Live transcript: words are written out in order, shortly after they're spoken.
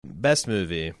best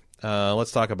movie.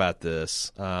 Let's talk about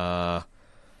this.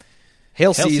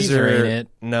 Hail Caesar ain't it.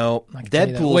 No,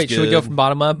 Deadpool's Wait, good. should we go from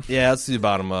bottom up? Yeah, let's do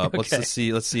bottom up. Okay.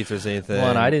 Let's see if there's anything.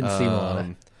 Moana, I didn't see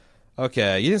Moana.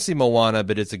 Okay, you didn't see Moana,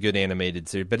 but it's a good animated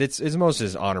series. But it's most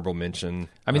as honorable mention.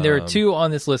 I mean, there are two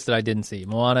on this list that I didn't see: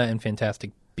 Moana and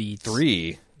Fantastic Beasts.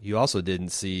 3. You also didn't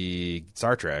see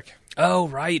Star Trek. Oh,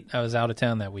 right. I was out of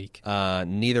town that week.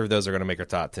 Neither of those are going to make our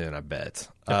top 10, I bet.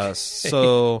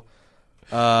 So.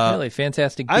 Really,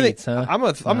 Fantastic Beasts, huh? I'm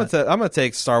gonna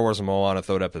take Star Wars and Moana,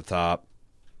 throw it up at the top.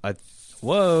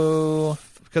 Whoa,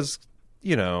 because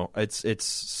it's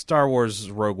Star Wars.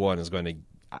 Rogue One is going to.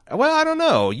 Well, I don't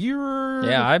know.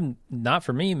 I'm not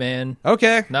for me, man.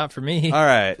 Okay, Not for me. all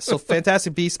right. So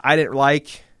Fantastic Beasts, I didn't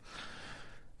like.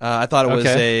 I thought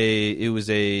it was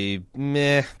a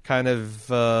meh kind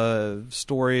of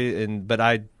story, but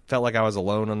I felt like I was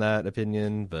alone on that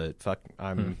opinion. But fuck,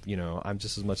 I'm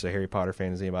just as much a Harry Potter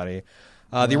fan as anybody.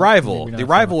 The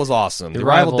Arrival was awesome. The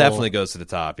Arrival definitely goes to the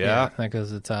top. Yeah, that goes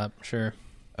to the top. Sure.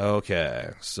 Okay,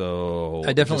 so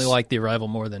I definitely like The Arrival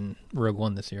more than Rogue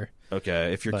One this year.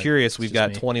 Okay, if you're curious, we've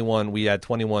got me. 21. We had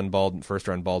 21 first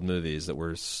round bald movies that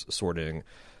we're sorting.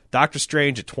 Doctor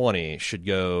Strange at 20 should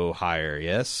go higher.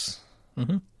 Yes.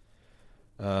 Mm-hmm.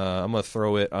 I'm gonna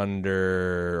throw it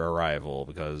under Arrival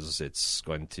because it's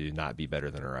going to not be better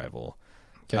than Arrival.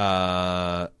 Okay.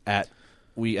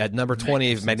 At number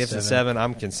 20, Magnificent Seven.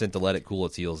 I'm content to let it cool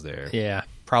its heels there. Yeah.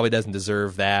 Probably doesn't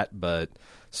deserve that, but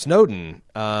Snowden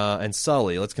and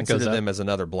Sully. Let's consider them as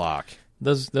another block.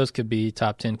 Those could be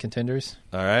top 10 contenders.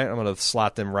 All right, I'm going to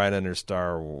slot them right under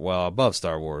above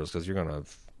Star Wars because you're going to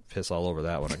piss all over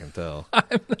that one. I can tell. I'm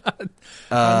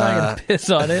not going to piss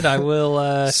on it. I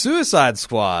will Suicide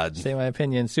Squad. say my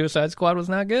opinion. Suicide Squad was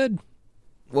not good.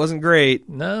 Wasn't great.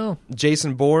 No.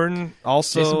 Jason Bourne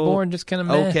also. Jason Bourne just kind of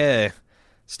meh. Okay.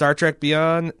 Star Trek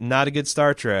Beyond, not a good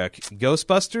Star Trek.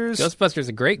 Ghostbusters. Ghostbusters,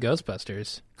 a great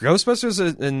Ghostbusters.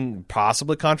 Ghostbusters, in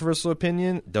possibly controversial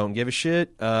opinion, don't give a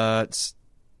shit. It's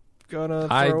gonna.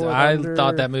 I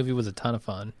thought that movie was a ton of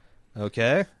fun.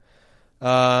 Okay.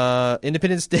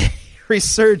 Independence Day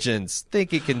Resurgence.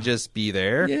 Think it can just be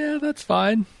there. Yeah, that's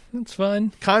fine. That's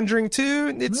fine. Conjuring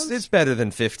 2. It's better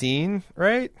than 15,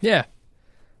 right? Yeah.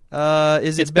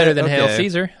 It's better than Hail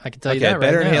Caesar. I can tell you that right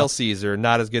better now. than Hail Caesar.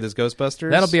 Not as good as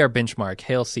Ghostbusters. That'll be our benchmark.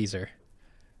 Hail Caesar.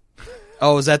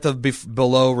 Oh, is that the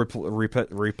below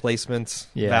replacement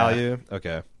value?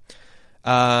 Okay.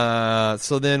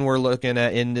 So then we're looking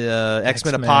at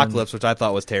X-Men Apocalypse, which I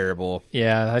thought was terrible.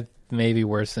 Yeah, maybe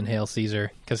worse than Hail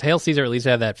Caesar because Hail Caesar at least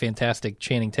had that fantastic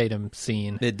Channing Tatum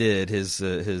scene. It did his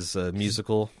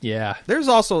musical. Yeah, there's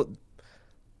also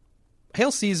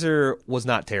Hail Caesar was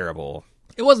not terrible.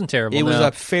 It wasn't terrible. It was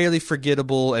a fairly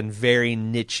forgettable and very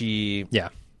niche-y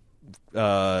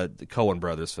Coen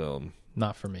Brothers film.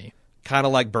 Not for me. Kind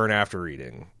of like Burn After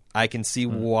Reading. I can see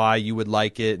why you would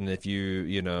like it, and if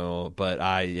but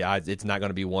it's not going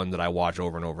to be one that I watch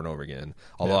over and over and over again.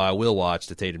 Although I will watch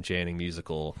the Tatum Channing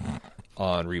musical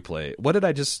on replay. What did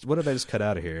I just cut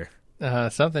out of here?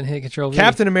 Something hit Control V.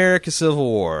 Captain America: Civil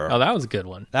War. Oh, that was a good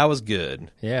one. That was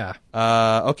good. Yeah.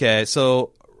 Okay,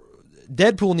 so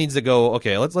Deadpool needs to go.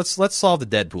 Okay, let's solve the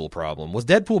Deadpool problem. Was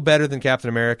Deadpool better than Captain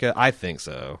America? I think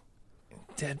so.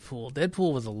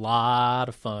 Deadpool was a lot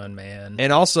of fun, man.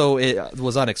 And also, it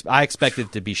was I expected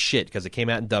it to be shit because it came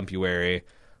out in Dumpuary,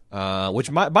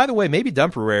 which, by the way, maybe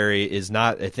Dumpuary is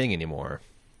not a thing anymore.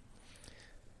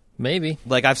 Maybe.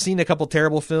 Like, I've seen a couple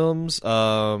terrible films,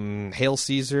 Hail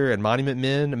Caesar and Monument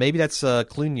Men. Maybe that's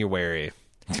Clooney-wary.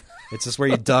 It's just where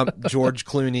you dump George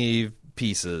Clooney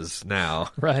pieces now.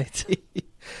 Right.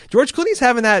 George Clooney's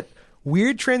having that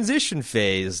weird transition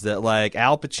phase that like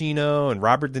Al Pacino and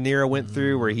Robert De Niro went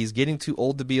through where he's getting too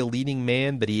old to be a leading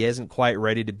man, but he isn't quite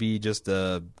ready to be just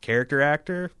a character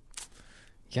actor.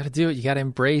 You got to do it. You got to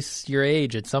embrace your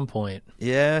age at some point.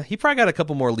 Yeah, he probably got a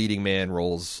couple more leading man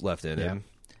roles left in him.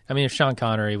 I mean, if Sean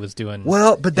Connery was doing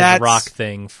the rock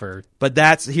thing for... But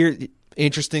that's here...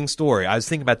 Interesting story. I was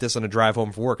thinking about this on a drive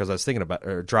home from work as I was thinking about...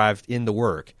 Or drive into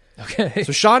work. Okay.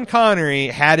 So Sean Connery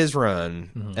had his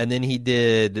run, and then he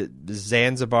did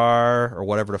Zanzibar or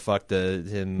whatever the fuck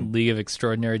League of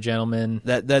Extraordinary Gentlemen.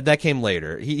 That came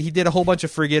later. He did a whole bunch of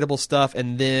forgettable stuff,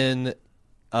 and then,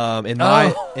 in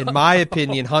my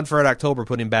opinion, Hunt for Red October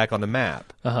put him back on the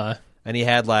map. And he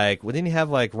had didn't he have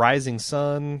Rising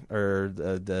Sun or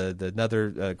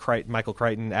another Michael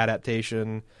Crichton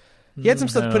adaptation? He had some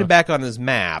stuff to put him back on his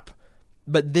map.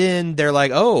 But then they're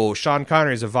like, oh, Sean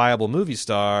Connery is a viable movie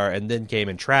star, and then came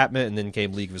Entrapment, and then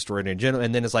came League of Extraordinary Gentlemen,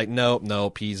 and then it's like, nope,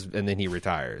 and then he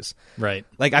retires. Right.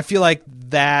 Like, I feel like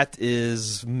that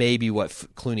is maybe what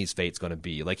Clooney's fate's going to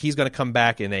be. Like, he's going to come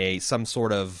back in some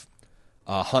sort of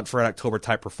Hunt for Red October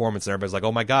type performance, and everybody's like,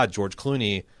 oh my God, George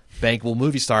Clooney, bankable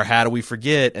movie star, how do we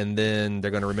forget? And then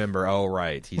they're going to remember, oh,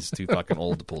 right, he's too fucking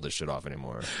old to pull this shit off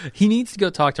anymore. He needs to go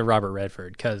talk to Robert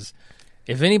Redford, because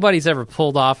if anybody's ever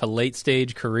pulled off a late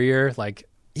stage career, like,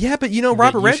 yeah, but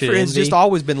Robert Redford has just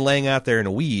always been laying out there in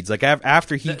the weeds. Like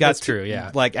after he got that's true,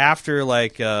 yeah. Like after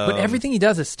but everything he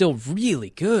does is still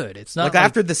really good. It's not like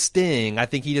after The Sting. I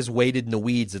think he just waited in the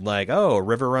weeds and like, oh, a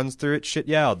river runs through it. Shit,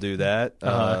 yeah, I'll do that.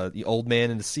 The Old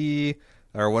Man in the Sea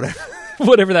or whatever,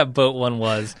 whatever that boat one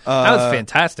was. That was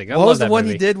fantastic. I what love was the that one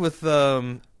movie. he did with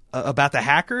about the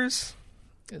hackers?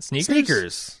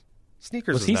 Sneakers.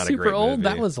 Sneakers was he not super a great old? movie.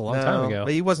 That was a long time ago.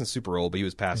 But he wasn't super old, but he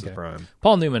was past his prime.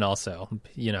 Paul Newman also.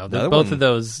 Both of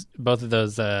those.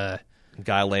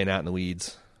 Guy laying out in the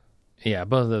weeds. Yeah,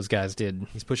 both of those guys did.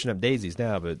 He's pushing up daisies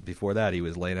now, but before that, he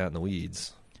was laying out in the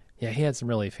weeds. Yeah, he had some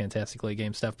really fantastic late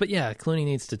game stuff. But yeah, Clooney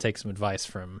needs to take some advice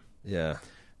from. Yeah.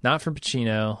 Not from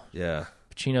Pacino. Yeah.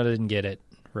 Pacino didn't get it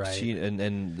right. De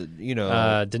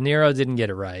Niro didn't get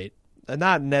it right.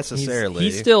 Not necessarily.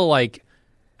 He's still like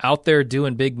out there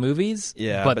doing big movies,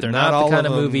 but they're not the kind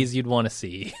of movies you'd want to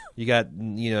see. You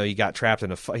got trapped in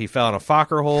he fell in a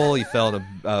Fokker hole. He fell in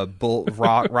a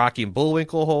Rocky and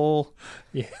Bullwinkle hole.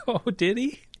 Yeah, oh, did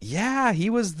he? Yeah,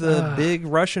 he was the big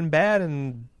Russian bad,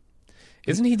 and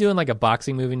isn't he doing like a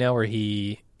boxing movie now where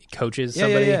he coaches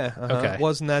somebody? Yeah. Okay,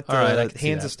 wasn't that right,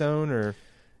 Hands of Stone or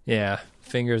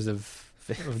Fingers of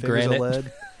Granite?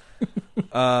 Of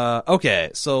lead.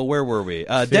 Okay, so where were we?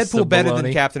 Deadpool better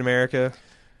than Captain America.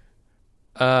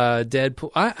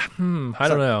 Deadpool. I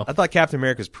don't know. I thought Captain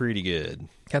America was pretty good.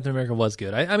 Captain America was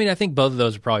good. I mean, I think both of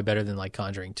those are probably better than like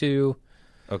Conjuring 2.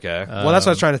 Okay. Well, that's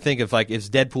what I was trying to think of. Like, is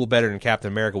Deadpool better than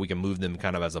Captain America? We can move them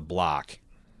kind of as a block.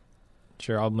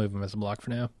 Sure, I'll move them as a block for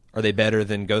now. Are they better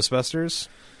than Ghostbusters?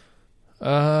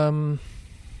 Are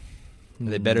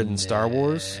they better than Star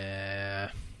Wars?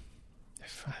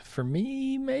 For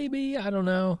me, maybe. I don't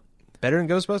know. Better than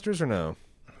Ghostbusters or no?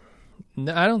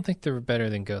 No, I don't think they're better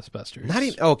than Ghostbusters. Not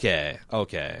even. Okay.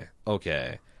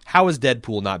 How is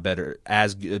Deadpool not better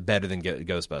than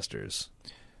Ghostbusters?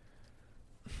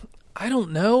 I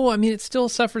don't know. I mean, it still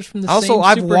suffers from the same superhero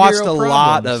I've watched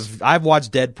problems. I've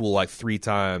watched Deadpool like 3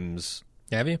 times.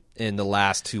 Have you? In the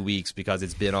last 2 weeks because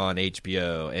it's been on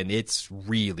HBO and it's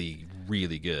really,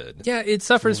 really good. Yeah, it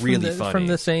suffers really from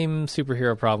the same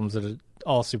superhero problems that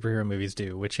all superhero movies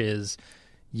do, which is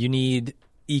you need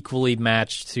equally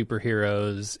matched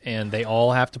superheroes and they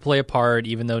all have to play a part,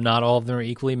 even though not all of them are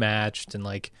equally matched. And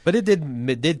like, but it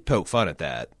did poke fun at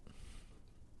that.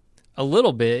 A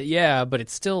little bit, yeah, but it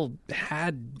still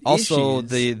had also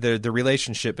issues. the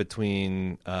relationship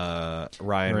between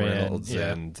Ryan Reynolds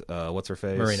and what's her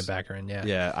face, Marina Baccarin.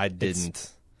 Yeah, I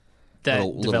didn't. That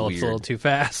develops a little too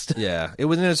fast. Yeah,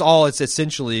 it's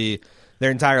essentially their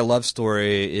entire love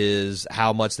story is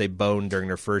how much they boned during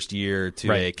their first year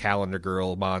to a Calendar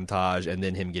Girl montage, and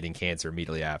then him getting cancer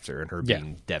immediately after, and her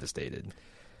being devastated.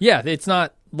 Yeah, it's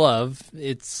not love.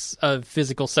 It's a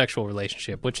physical sexual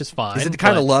relationship, which is fine. Is it the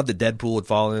kind of love that Deadpool would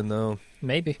fall in, though?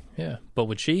 Maybe, yeah. But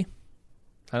would she?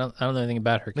 I don't know anything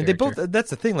about her character. They both.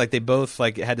 That's the thing. Like, they both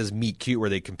had this meet cute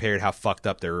where they compared how fucked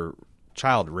up their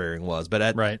child rearing was. But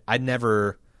I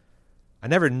never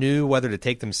knew whether to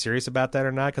take them serious about that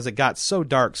or not because it got so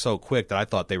dark so quick that I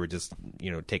thought they were just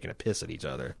taking a piss at each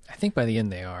other. I think by the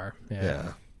end they are.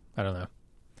 Yeah. I don't know.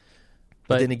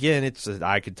 But then again,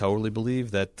 I could totally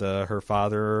believe that her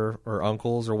father or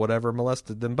uncles or whatever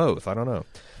molested them both. I don't know.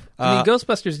 I mean,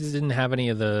 Ghostbusters didn't have any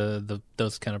of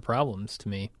those kind of problems to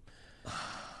me.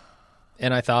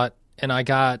 And I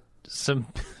got some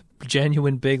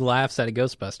genuine big laughs out of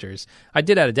Ghostbusters. I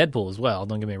did out of Deadpool as well.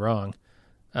 Don't get me wrong.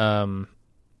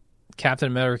 Captain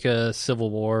America: Civil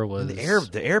War was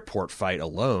the airport fight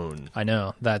alone. I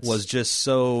know was just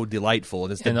so delightful,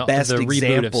 and it's the best example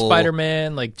reboot of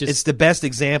Spider-Man. It's the best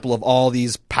example of all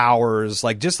these powers,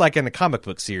 just like in the comic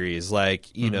book series.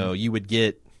 You would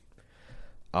get,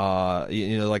 how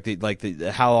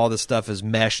all this stuff is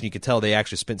meshed, and you could tell they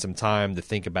actually spent some time to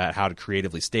think about how to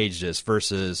creatively stage this.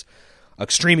 Versus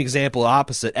extreme example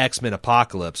opposite X-Men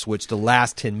Apocalypse, which the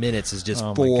last 10 minutes is just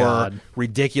four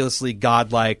ridiculously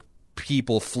godlike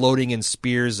people floating in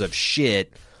spears of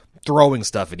shit throwing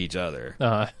stuff at each other.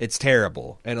 It's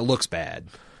terrible and it looks bad.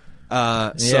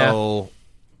 Then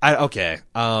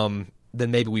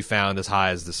maybe we found as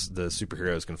high as the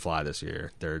superheroes can fly this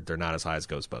year. They're not as high as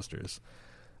Ghostbusters.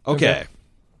 Okay.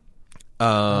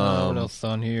 What else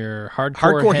on here?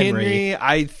 Hardcore Henry,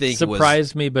 I think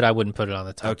surprised me, but I wouldn't put it on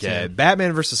the top 10.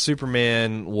 Batman vs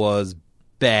Superman was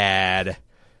bad,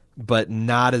 but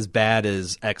not as bad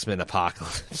as X-Men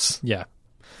Apocalypse. Yeah.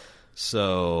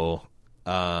 So,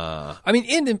 I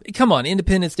mean, come on,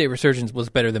 Independence Day Resurgence was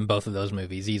better than both of those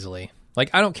movies easily.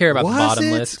 Like, I don't care about the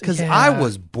bottom list. Because I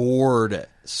was bored,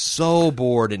 so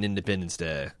bored in Independence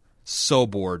Day. So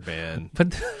bored, man.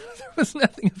 But there was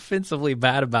nothing offensively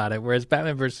bad about it, whereas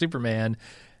Batman vs. Superman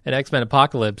and X-Men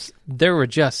Apocalypse, there were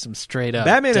just some straight up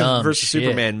Batman vs. shit.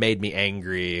 Superman made me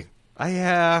angry.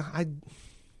 I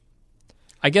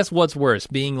guess what's worse,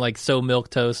 being like so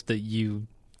milquetoast that you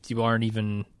aren't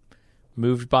even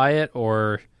moved by it,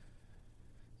 or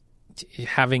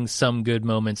having some good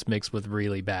moments mixed with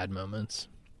really bad moments?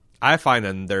 I find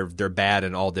them they're bad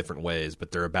in all different ways,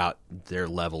 but they're about their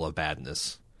level of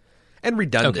badness. And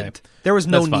redundant. Okay. There was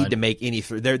no That's need fine. to make any.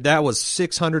 That was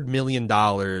 $600 million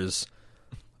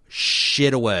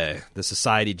shit away. The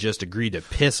society just agreed to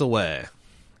piss away.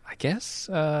 I guess.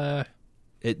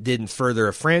 It didn't further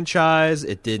a franchise.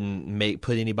 It didn't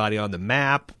put anybody on the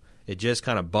map. It just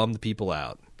kind of bummed people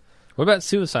out. What about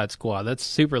Suicide Squad? That's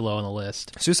super low on the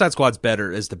list. Suicide Squad's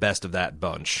better, is the best of that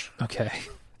bunch. Okay.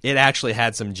 It actually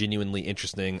had some genuinely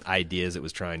interesting ideas it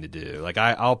was trying to do. Like,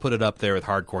 I'll put it up there with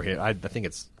Hardcore Henry. I think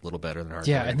it's a little better than Hardcore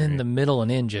Yeah, and Henry. then the middle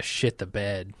and end just shit the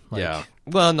bed. Like, yeah.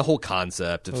 Well, and the whole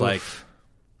concept. It's like,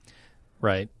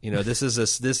 right. you know, this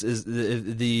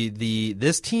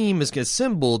team is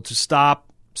assembled to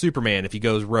stop Superman if he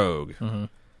goes rogue. Mm-hmm.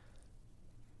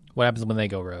 What happens when they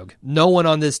go rogue? No one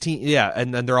on this team,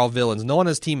 and they're all villains. No one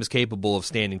on this team is capable of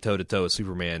standing toe-to-toe with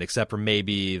Superman, except for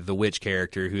maybe the witch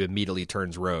character who immediately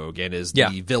turns rogue and is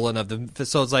the villain of the...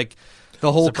 So it's like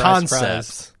the whole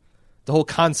concept. The whole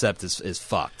concept is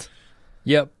fucked.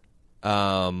 Yep.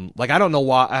 Like, I don't know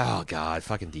why... Oh, God,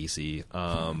 fucking DC.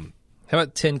 How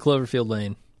about 10 Cloverfield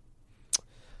Lane?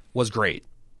 Was great.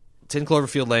 10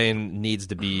 Cloverfield Lane needs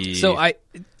to be... So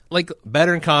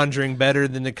better than Conjuring, better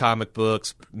than the comic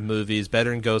books, movies, better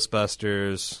than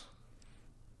Ghostbusters.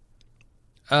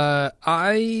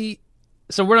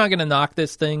 So we're not going to knock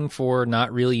this thing for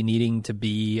not really needing to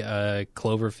be a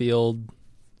Cloverfield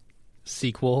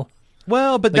sequel.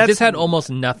 Well, but this had almost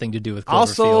nothing to do with Cloverfield,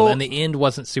 also, and the end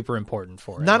wasn't super important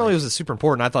for it. Not only was it super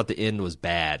important, I thought the end was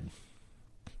bad.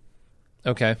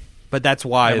 Okay. But that's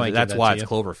why it's you.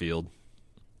 Cloverfield.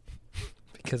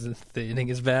 Because the ending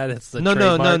is bad. It's the no.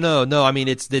 trademark? I mean,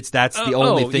 that's the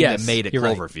only thing that made it you're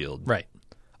Cloverfield. Right.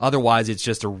 Otherwise, it's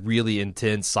just a really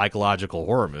intense psychological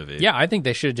horror movie. Yeah, I think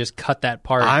they should have just cut that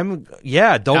part. Don't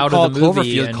call it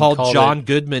Cloverfield. Call John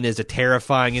Goodman as a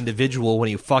terrifying individual when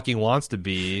he fucking wants to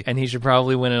be. And he should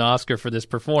probably win an Oscar for this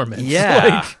performance.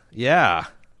 Yeah, yeah.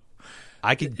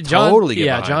 I could totally get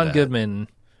behind John that. Goodman,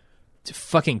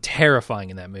 fucking terrifying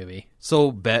in that movie.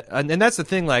 So, and that's the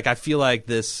thing. Like, I feel like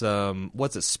this.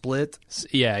 What's it? Split.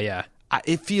 Yeah.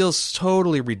 It feels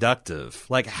totally reductive.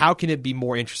 Like, how can it be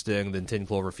more interesting than 10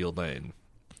 Cloverfield Lane?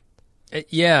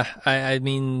 Yeah, I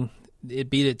mean, it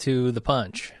beat it to the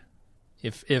punch.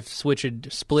 If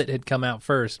Split had come out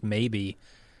first, maybe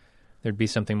there'd be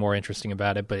something more interesting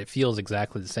about it, but it feels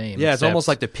exactly the same. Yeah, it's almost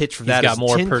like the pitch for that is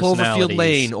 10 Cloverfield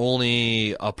Lane,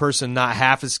 only a person not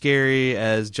half as scary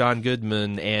as John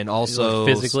Goodman, and also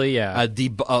physically, a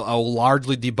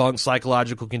largely debunked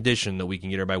psychological condition that we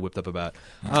can get everybody whipped up about.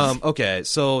 Okay,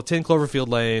 so 10 Cloverfield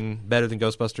Lane, better than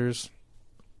Ghostbusters?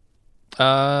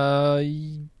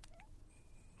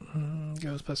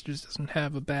 Ghostbusters doesn't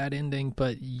have a bad ending,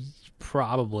 but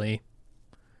probably.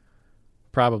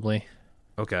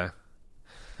 Okay.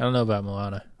 I don't know about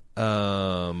Moana.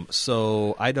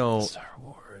 So I don't. Star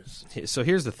Wars. So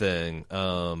here's the thing.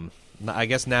 I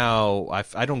guess now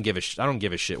I don't give a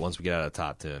shit once we get out of the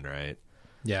top 10, right?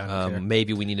 Yeah.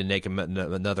 Maybe we need to make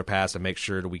another pass and make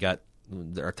sure that we got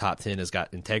our top 10 has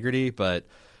got integrity. But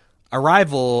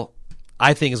Arrival,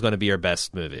 I think, is going to be our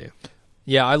best movie.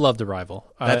 Yeah, I loved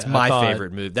Arrival. That's my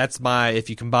favorite movie. That's if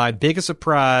you combine biggest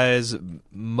surprise,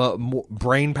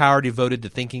 brain power devoted to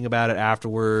thinking about it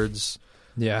afterwards.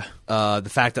 Yeah. The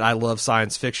fact that I love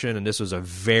science fiction, and this was a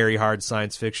very hard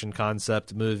science fiction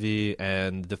concept movie,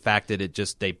 and the fact that it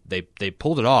just they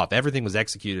pulled it off. Everything was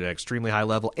executed at an extremely high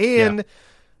level and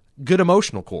good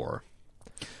emotional core.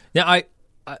 Yeah,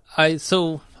 I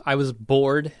was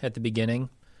bored at the beginning.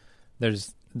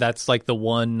 That's like the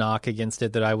one knock against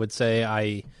it that I would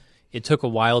say. It took a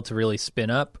while to really spin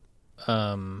up.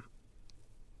 But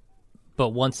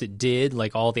once it did,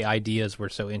 like, all the ideas were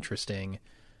so interesting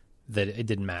that it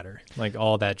didn't matter. Like,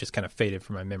 all that just kind of faded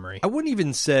from my memory. I wouldn't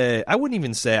even say I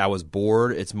was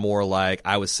bored. It's more like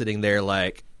I was sitting there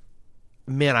like,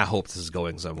 man, I hope this is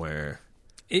going somewhere.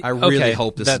 I really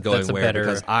hope this is going somewhere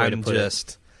because I'm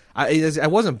just. I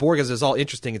wasn't bored because it's all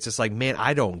interesting. It's just like, man,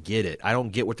 I don't get it. I don't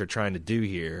get what they're trying to do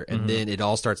here. And then it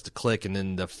all starts to click, and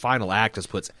then the final act just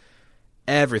puts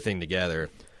everything together.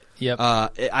 Yep.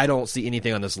 I don't see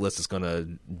anything on this list that's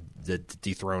going to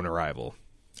dethrone Arrival.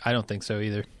 I don't think so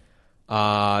either.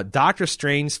 Doctor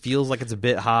Strange feels like it's a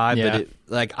bit high,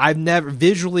 but I've never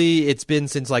visually. It's been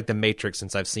since like The Matrix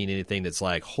since I've seen anything that's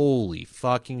like holy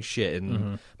fucking shit.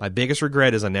 And my biggest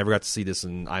regret is I never got to see this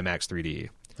in IMAX 3D.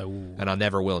 Ooh. And I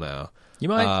never will now. You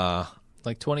might,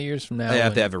 like 20 years from now. I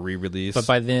have to have a re-release. But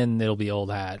by then, it'll be old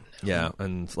hat. Yeah,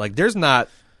 and like there's not...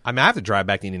 I have to drive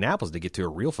back to Indianapolis to get to a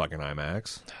real fucking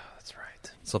IMAX. That's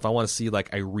right. So if I want to see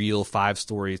like a real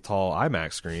 5-story tall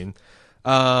IMAX screen...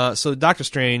 so Doctor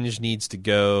Strange needs to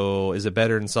go... Is it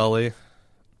better than Sully?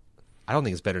 I don't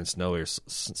think it's better than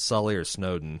Sully or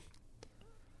Snowden.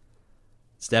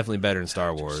 It's definitely better than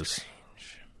Star Wars.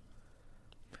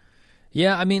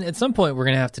 Yeah, I mean, at some point we're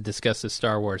going to have to discuss this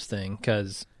Star Wars thing,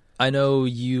 because I know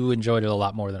you enjoyed it a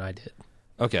lot more than I did.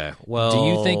 Okay, well... Do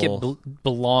you think it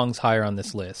belongs higher on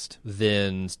this list?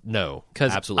 Then, no,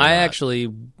 because absolutely I not.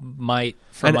 actually might,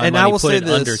 for and my money, I will put say it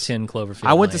this, under 10 Cloverfield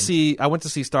I went Lane. I went to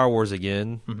see Star Wars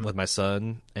again with my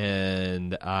son,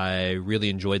 and I really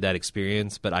enjoyed that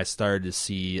experience, but I started to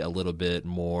see a little bit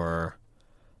more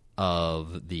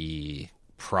of the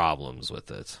problems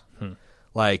with it.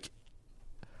 Like...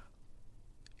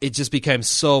 It just became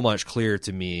so much clearer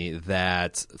to me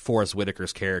that Forrest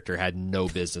Whitaker's character had no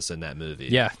business in that movie.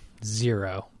 Yeah,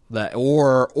 zero. That,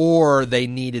 or they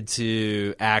needed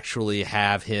to actually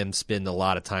have him spend a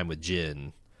lot of time with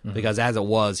Jin. Because as it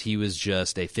was, he was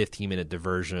just a 15-minute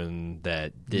diversion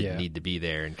that didn't need to be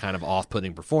there, and kind of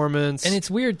off-putting performance. And it's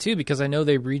weird, too, because I know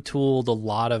they retooled a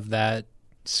lot of that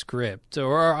script,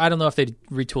 or I don't know if they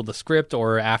retooled the script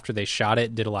or after they shot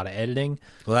it did a lot of editing.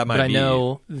 Well, that might be. But I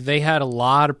know they had a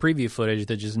lot of preview footage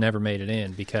that just never made it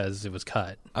in because it was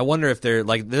cut. I wonder if there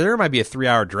might be a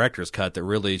 3-hour director's cut that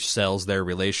really sells their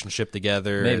relationship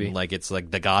together. Maybe. And like it's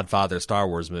like the Godfather of Star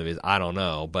Wars movies. I don't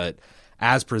know, but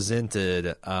as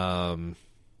presented, I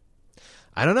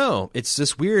don't know. It's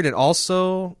just weird, and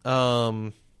also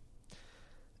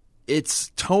it's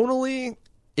tonally.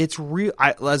 It's real.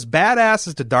 As badass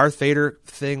as the Darth Vader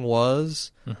thing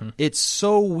was, it's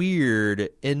so weird.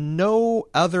 In no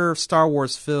other Star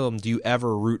Wars film do you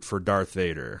ever root for Darth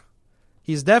Vader.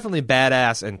 He's definitely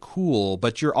badass and cool,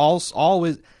 but you're always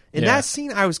in that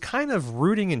scene. I was kind of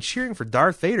rooting and cheering for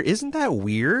Darth Vader. Isn't that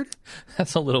weird?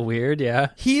 That's a little weird. Yeah,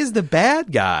 he is the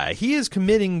bad guy. He is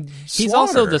committing slaughter. He's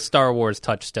also the Star Wars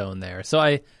touchstone there. So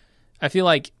I feel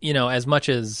like, you know, as much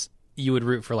as you would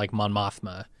root for like Mon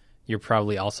Mothma, you're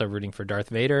probably also rooting for Darth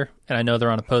Vader. And I know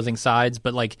they're on opposing sides,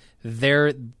 but like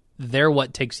they're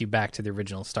what takes you back to the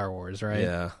original Star Wars, right?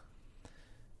 Yeah.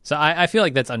 So I feel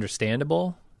like that's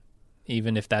understandable,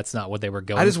 even if that's not what they were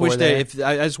going for. I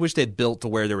just wish they'd built to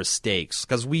where there were stakes,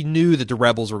 because we knew that the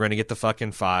rebels were going to get the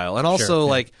fucking file. And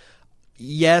also,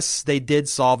 yes, they did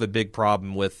solve a big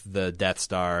problem with the Death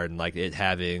Star and like it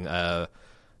having a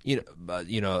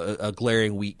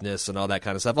glaring weakness and all that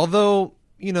kind of stuff. Although,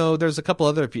 you know, there's a couple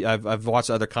other I've watched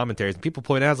other commentaries and people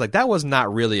point out, it's like that was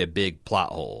not really a big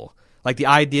plot hole. Like the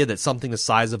idea that something the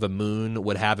size of a moon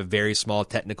would have a very small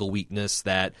technical weakness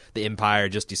that the Empire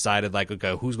just decided, like,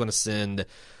 okay, who's going to send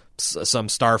some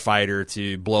starfighter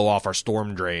to blow off our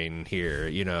storm drain here?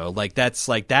 You know, like that's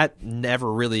like that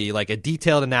never really, like a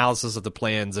detailed analysis of the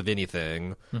plans of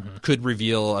anything could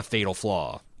reveal a fatal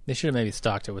flaw. They should have maybe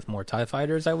stocked it with more TIE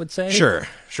fighters, I would say. Sure.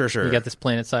 We got this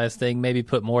planet-sized thing. Maybe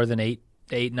put more than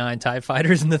 9 TIE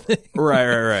fighters in the thing.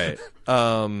 Right.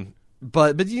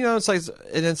 But you know, it's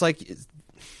like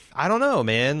I don't know,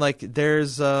 man. Like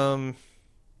there's the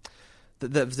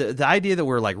idea that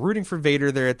we're like rooting for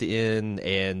Vader there at the end,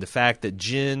 and the fact that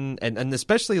Jin and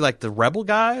especially like the rebel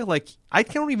guy, like I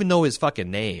don't even know his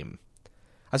fucking name.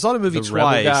 I saw the movie twice.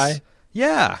 Rebel guy?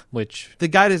 Yeah, Which the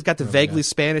guy that's got the vaguely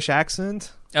Spanish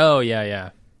accent. Oh yeah.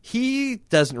 He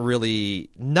doesn't really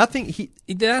nothing.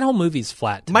 That whole movie's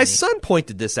flat. To my me. son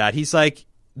pointed this out. He's like,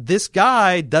 this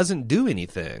guy doesn't do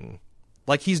anything.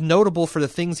 Like he's notable for the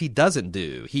things he doesn't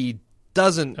do. He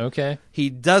doesn't. Okay. He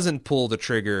doesn't pull the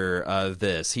trigger of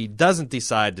this. He doesn't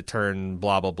decide to turn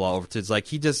blah blah blah over to. It's like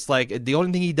he just like the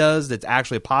only thing he does that's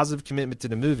actually a positive commitment to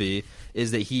the movie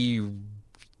is that he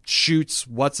shoots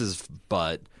what's his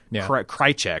butt,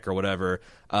 Krychek or whatever,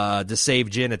 to save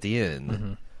Jin at the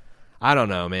end. I don't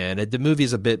know, man. The movie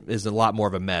is a lot more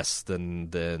of a mess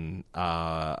than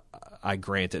I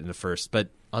grant it in the first. But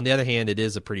on the other hand, it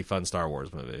is a pretty fun Star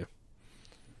Wars movie.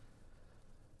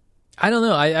 I don't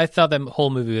know. I thought that whole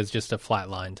movie was just a flat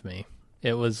line to me.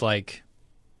 It was like,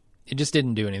 it just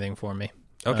didn't do anything for me.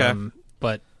 Okay.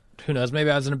 But who knows?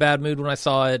 Maybe I was in a bad mood when I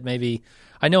saw it. Maybe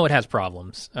I know it has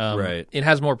problems. Right. It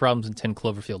has more problems than 10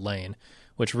 Cloverfield Lane,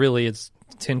 which really it's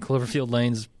 10 Cloverfield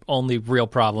Lane's only real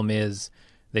problem is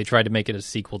they tried to make it a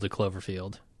sequel to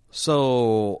Cloverfield.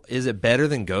 So, is it better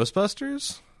than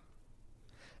Ghostbusters?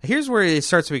 Here's where it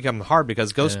starts to become hard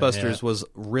because Ghostbusters was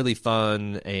really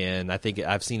fun, and I think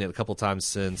I've seen it a couple times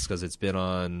since because it's been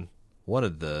on one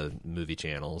of the movie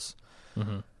channels.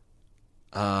 Mm-hmm.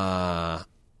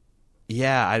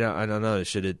 Yeah, I don't know.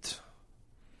 Should it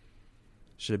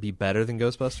be better than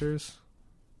Ghostbusters?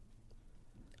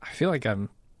 I feel like I'm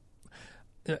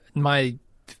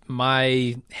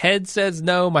my head says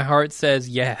no, my heart says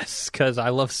yes because I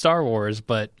love Star Wars,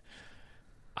 but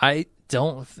I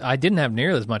didn't have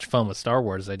nearly as much fun with Star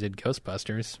Wars as I did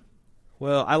Ghostbusters.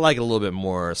 Well, I like it a little bit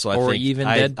more, so I or think even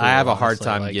I Deadpool, have a hard honestly,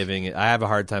 time like, giving it. I have a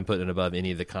hard time putting it above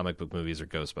any of the comic book movies or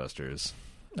Ghostbusters.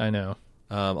 I know.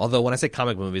 Although when I say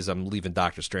comic movies, I'm leaving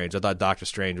Doctor Strange. I thought Doctor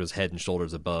Strange was head and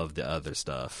shoulders above the other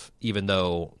stuff, even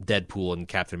though Deadpool and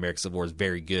Captain America: Civil War is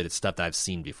very good. It's stuff that I've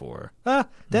seen before.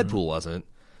 Deadpool wasn't.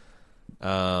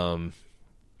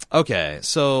 Okay,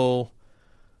 so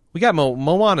we got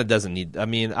Moana. Doesn't need. I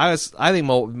mean, I think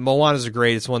Moana's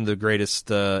great. It's one of the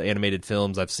greatest animated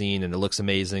films I've seen, and it looks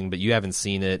amazing. But you haven't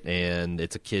seen it, and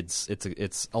it's a kids.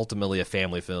 It's ultimately a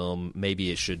family film.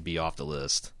 Maybe it should be off the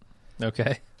list.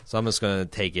 Okay. So I'm just going to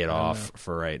take it off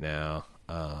for right now.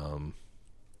 All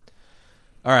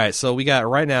right, so we got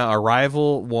right now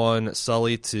Arrival 1,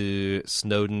 Sully 2,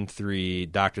 Snowden 3,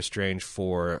 Doctor Strange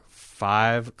 4,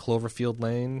 5, Cloverfield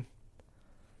Lane.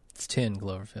 It's 10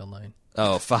 Cloverfield Lane.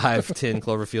 Oh, 5, 10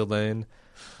 Cloverfield Lane.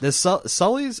 Does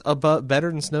Sully's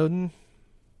better than Snowden?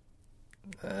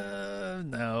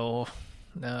 No.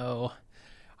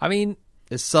 I mean,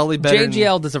 is Sully better?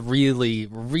 JGL does a really,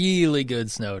 really good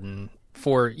Snowden.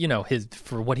 For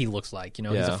for what he looks like, he's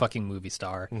a fucking movie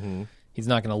star. Mm-hmm. He's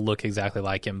not going to look exactly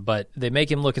like him, but they make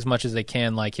him look as much as they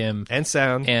can like him, and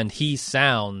sound, and he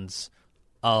sounds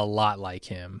a lot like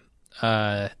him.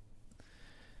 That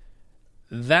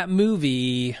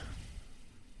movie.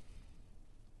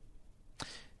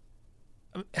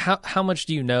 How much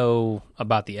do you know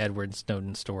about the Edward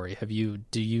Snowden story?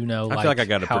 Do you know? I feel like I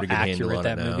got a pretty good handle on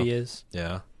that it now. movie is.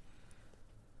 Yeah.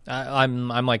 I'm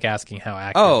like asking how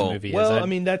accurate the movie is. Well, I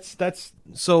mean that's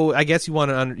so. I guess you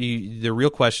want to. The real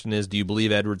question is, do you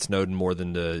believe Edward Snowden more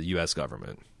than the U.S.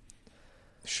 government?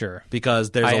 Sure,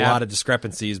 because there's a lot of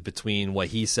discrepancies between what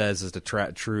he says is the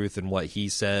truth and what he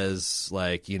says.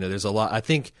 Like there's a lot. I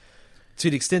think to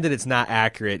the extent that it's not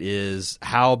accurate is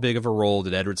how big of a role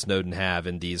did Edward Snowden have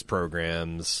in these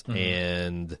programs,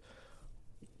 and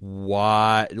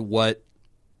what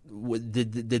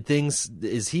did things?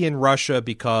 Is he in Russia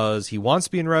because he wants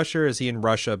to be in Russia, or is he in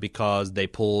Russia because they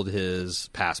pulled his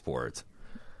passport?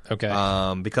 Okay.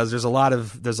 Because there's a lot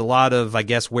of I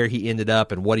guess where he ended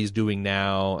up and what he's doing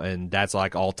now, and that's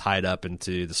like all tied up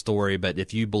into the story. But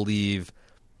if you believe,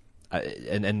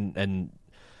 and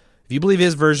if you believe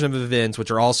his version of events,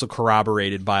 which are also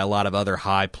corroborated by a lot of other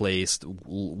high placed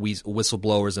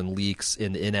whistleblowers and leaks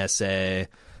in the NSA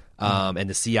and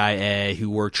the CIA who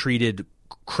were treated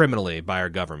criminally by our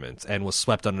government and was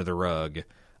swept under the rug,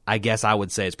 I guess I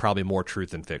would say it's probably more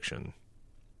truth than fiction.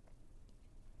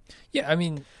 Yeah, I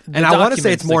mean, and I want to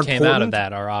say it's more that important. Came out of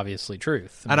that are obviously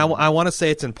truth, and I want to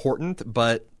say it's important,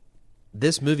 but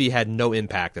this movie had no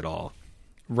impact at all.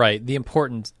 Right, the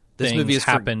important things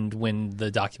happened when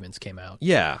the documents came out.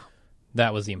 Yeah.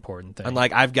 That was the important thing. And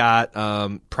like I've got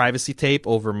privacy tape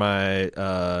over my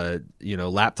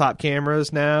laptop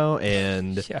cameras now,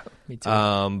 and yeah, me too.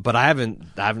 But I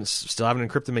still haven't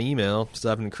encrypted my email, still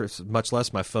haven't encrypted, much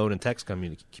less my phone and text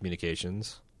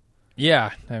communications.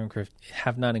 Yeah, I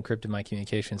have not encrypted my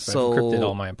communications, but I've encrypted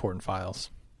all my important files.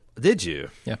 Did you?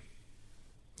 Yeah,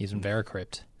 using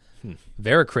Veracrypt.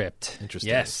 Veracrypt.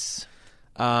 Interesting. Yes.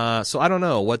 So I don't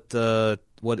know what do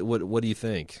you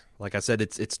think? Like I said,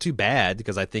 it's too bad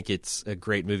because I think it's a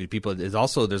great movie. There's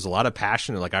a lot of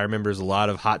passion. Like I remember there's a lot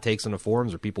of hot takes on the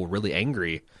forums where people were really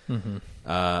angry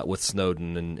with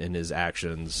Snowden and his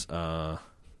actions. Well,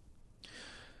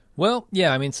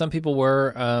 yeah, I mean, some people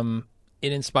were.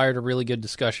 It inspired a really good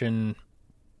discussion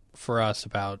for us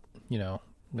about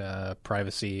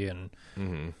privacy and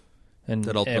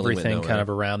everything kind of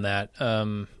around that.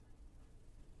 I'm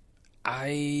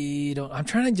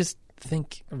trying to just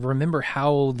remember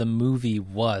how the movie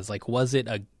was. Like, was it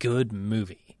a good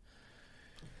movie?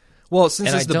 Well,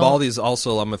 since it's the Baldies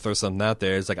also, I'm going to throw something out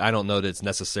there. It's like, I don't know that it's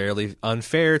necessarily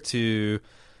unfair to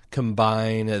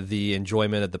combine the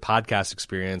enjoyment of the podcast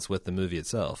experience with the movie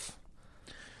itself.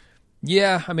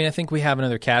 Yeah, I mean, I think we have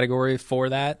another category for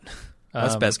that.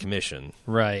 That's best commission.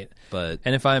 Right. But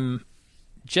and if I'm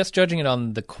just judging it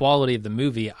on the quality of the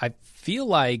movie, I feel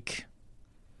like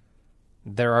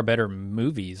there are better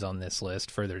movies on this list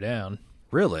further down.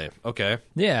 Really? Okay.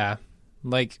 Yeah.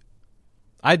 Like,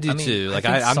 I do too. Like,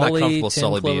 I'm not comfortable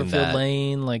Sully being that,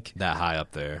 Lane, like, that high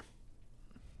up there.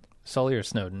 Sully or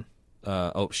Snowden?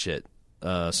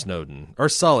 Snowden. Or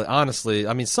Sully. Honestly,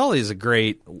 I mean, Sully is a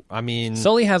great...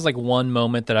 Sully has, like, one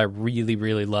moment that I really,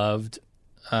 really loved,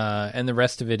 and the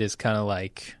rest of it is kind of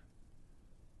like...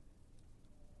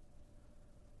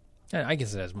 I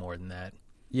guess it has more than that.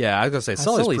 Yeah, I was gonna say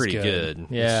Sully's pretty good.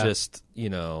 Yeah, it's just, you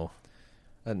know,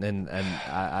 and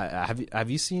I have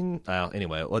you seen?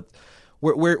 Anyway,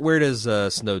 where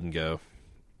does Snowden go?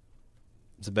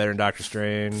 Is it better than Doctor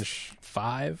Strange?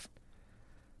 5.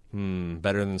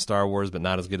 Better than Star Wars, but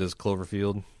not as good as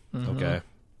Cloverfield. Mm-hmm. Okay.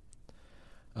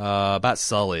 About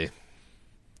Sully.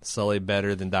 Sully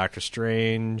better than Doctor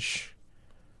Strange.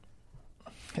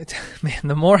 Man,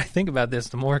 the more I think about this,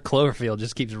 the more Cloverfield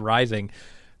just keeps rising,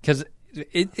 because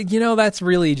that's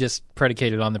really just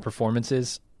predicated on the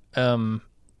performances. How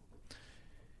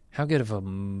good of a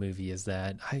movie is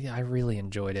that? I really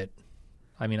enjoyed it.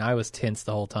 I mean, I was tense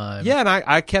the whole time. Yeah, and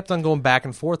I kept on going back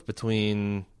and forth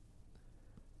between,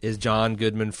 is John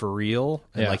Goodman for real?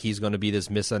 And like he's going to be this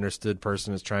misunderstood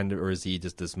person that's trying to, or is he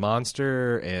just this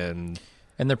monster? And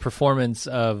the performance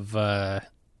of the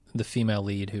female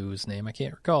lead, whose name I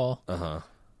can't recall.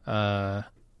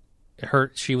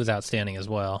 She was outstanding as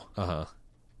well.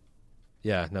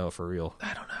 Yeah, no, for real.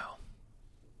 I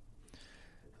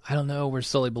don't know where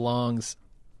Sully belongs.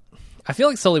 I feel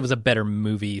like Sully was a better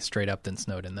movie straight up than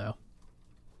Snowden, though.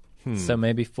 So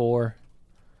maybe 4.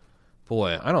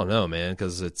 Boy, I don't know, man,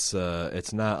 because it's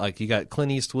not like you got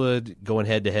Clint Eastwood going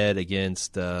head to head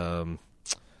against Born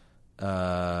on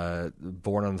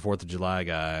the 4th of July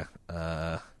guy.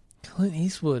 Clint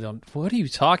Eastwood, what are you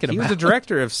talking about? He was the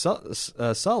director of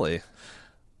Sully.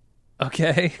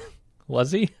 Okay.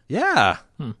 Was he? Yeah.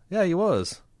 Yeah, he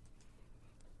was.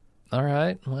 All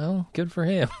right. Well, good for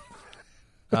him.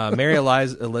 Mary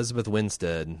Elizabeth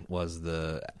Winstead was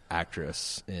the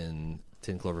actress in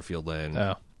 10 Cloverfield Lane.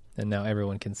 Oh, and now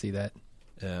everyone can see that.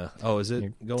 Yeah. Oh, is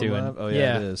it going live? Oh,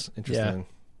 yeah, it is. Interesting.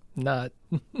 Yeah.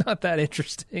 Not that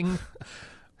interesting.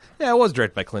 Yeah, it was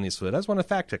directed by Clint Eastwood. I just want to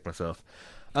fact check myself.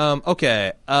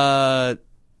 Okay.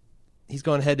 He's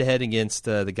going head to head against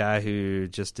the guy who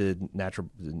just did Natural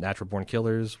Born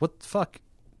Killers. What the fuck?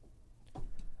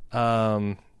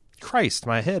 Christ,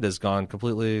 my head has gone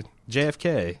completely.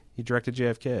 JFK. He directed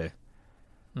JFK.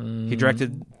 He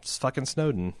directed fucking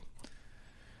Snowden.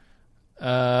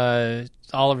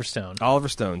 Oliver Stone. Oliver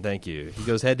Stone, thank you. He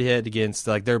goes head to head against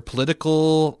like their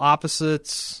political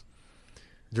opposites,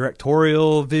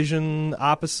 directorial vision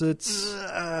opposites.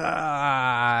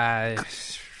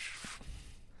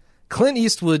 Clint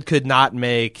Eastwood could not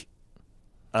make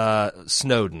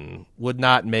Snowden. Could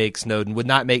not make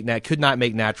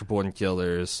Natural Born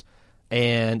Killers,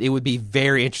 and it would be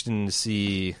very interesting to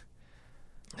see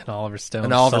an Oliver Stone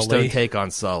take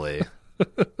on Sully.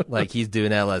 Like he's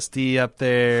doing LSD up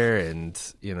there, and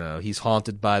you know he's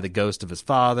haunted by the ghost of his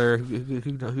father.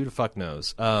 Who the fuck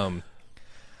knows?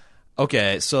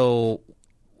 Okay, so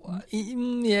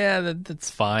yeah, that's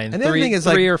fine. And the thing is,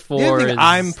 3 or 4. The other thing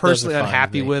I'm personally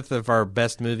unhappy with of our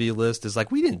best movie list is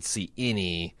like we didn't see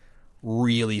any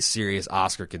really serious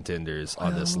Oscar contenders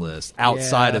on this list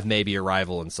outside of maybe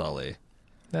Arrival and Sully.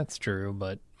 That's true,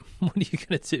 but what are you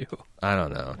gonna do? I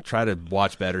don't know. Try to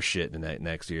watch better shit in that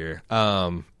next year.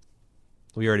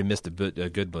 We already missed a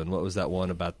good one. What was that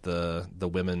one about the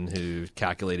women who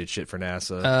calculated shit for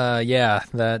NASA? Yeah,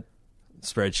 that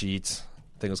spreadsheets. I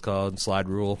think it was called Slide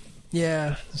Rule.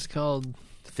 Yeah, it's called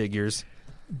Figures.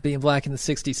 Being black in the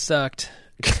 '60s sucked,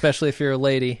 especially if you're a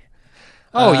lady.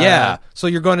 Oh yeah, so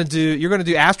you're going to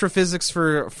do astrophysics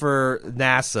for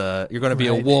NASA. You're going to be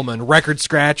a woman, record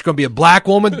scratch. You're going to be a black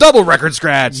woman, double record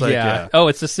scratch. Like, yeah. Oh,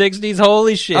 it's the '60s.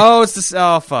 Holy shit. Oh, it's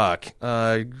the fuck.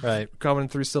 Right. Coming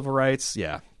through civil rights.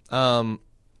 Yeah.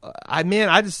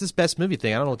 This best movie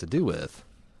thing. I don't know what to do with.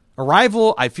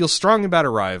 Arrival. I feel strong about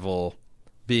Arrival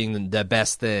being the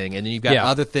best thing, and then you've got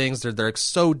other things. They're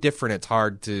so different. It's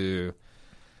hard to.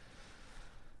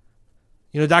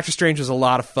 You know, Doctor Strange was a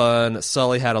lot of fun.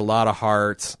 Sully had a lot of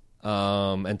heart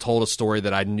and told a story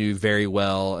that I knew very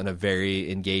well in a very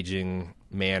engaging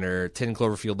manner. 10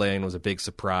 Cloverfield Lane was a big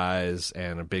surprise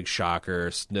and a big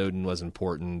shocker. Snowden was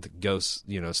important.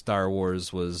 Star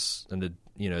Wars was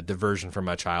a diversion from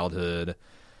my childhood.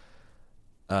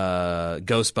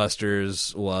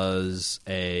 Ghostbusters was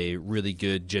a really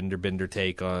good gender bender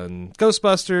take on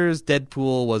Ghostbusters.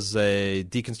 Deadpool was a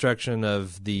deconstruction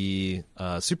of the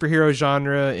superhero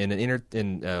genre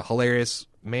in a hilarious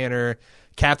manner.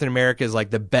 Captain America is like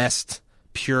the best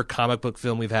pure comic book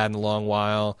film we've had in a long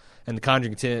while. And The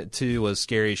Conjuring 2 was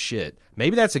scary as shit.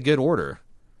 Maybe that's a good order.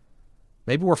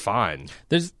 Maybe we're fine.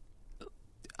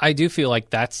 I do feel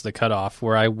like that's the cutoff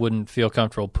where I wouldn't feel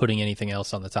comfortable putting anything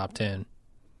else on the top 10.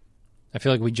 I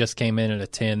feel like we just came in at a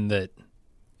 10 that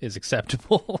is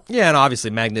acceptable. Yeah, and obviously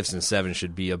Magnificent Seven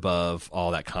should be above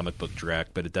all that comic book dreck,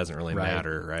 but it doesn't really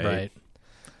matter, right?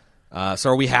 Right. So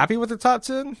are we happy with the top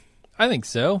 10? I think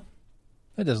so.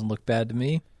 That doesn't look bad to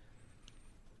me.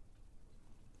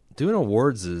 Doing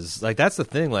awards is like, that's the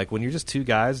thing. Like when you're just two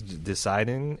guys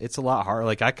deciding, it's a lot harder.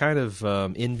 Like I kind of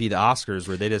envy the Oscars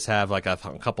where they just have like a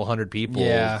couple hundred people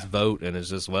vote, and it's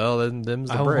just, well, then them's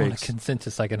the breaks. I want a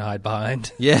consensus I can hide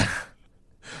behind. Yeah.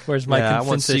 Where's my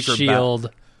consensus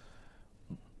shield?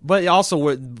 But also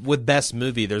with best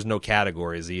movie, there's no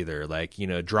categories either. Like,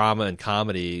 drama and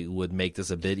comedy would make this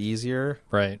a bit easier.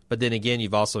 Right. But then again,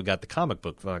 you've also got the comic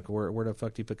book. Like, where the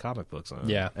fuck do you put comic books on?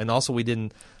 Yeah. And also we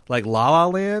didn't, like La La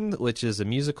Land, which is a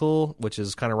musical, which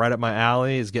is kind of right up my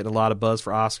alley, is getting a lot of buzz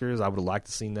for Oscars. I would have liked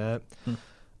to seen that.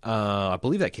 I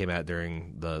believe that came out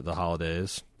during the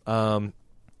holidays.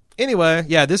 Anyway,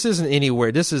 yeah, this isn't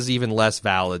anywhere. This is even less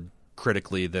valid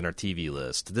critically than our TV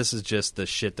list. This is just the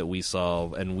shit that we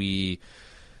saw, and we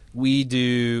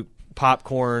do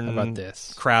popcorn. How about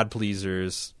this? Crowd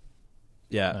pleasers.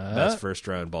 Yeah, best first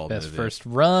run bald movie. Best first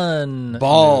run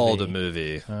bald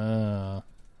movie. There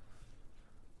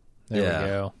we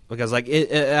go. Because like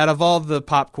out of all the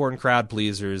popcorn crowd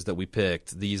pleasers that we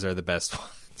picked, these are the best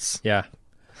ones. Yeah.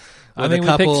 With a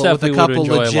couple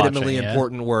legitimately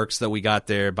important works that we got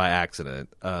there by accident.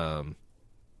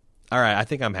 All right, I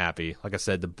think I'm happy. Like I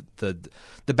said,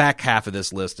 the back half of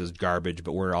this list is garbage,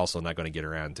 but we're also not going to get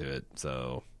around to it.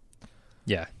 So,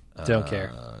 yeah, don't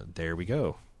care. There we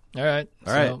go. All right.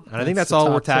 And I think that's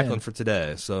all we're tackling for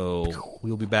today. So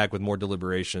we'll be back with more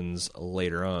deliberations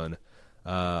later on.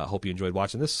 Hope you enjoyed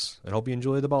watching this, and hope you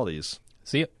enjoy the Baldies.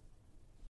 See ya.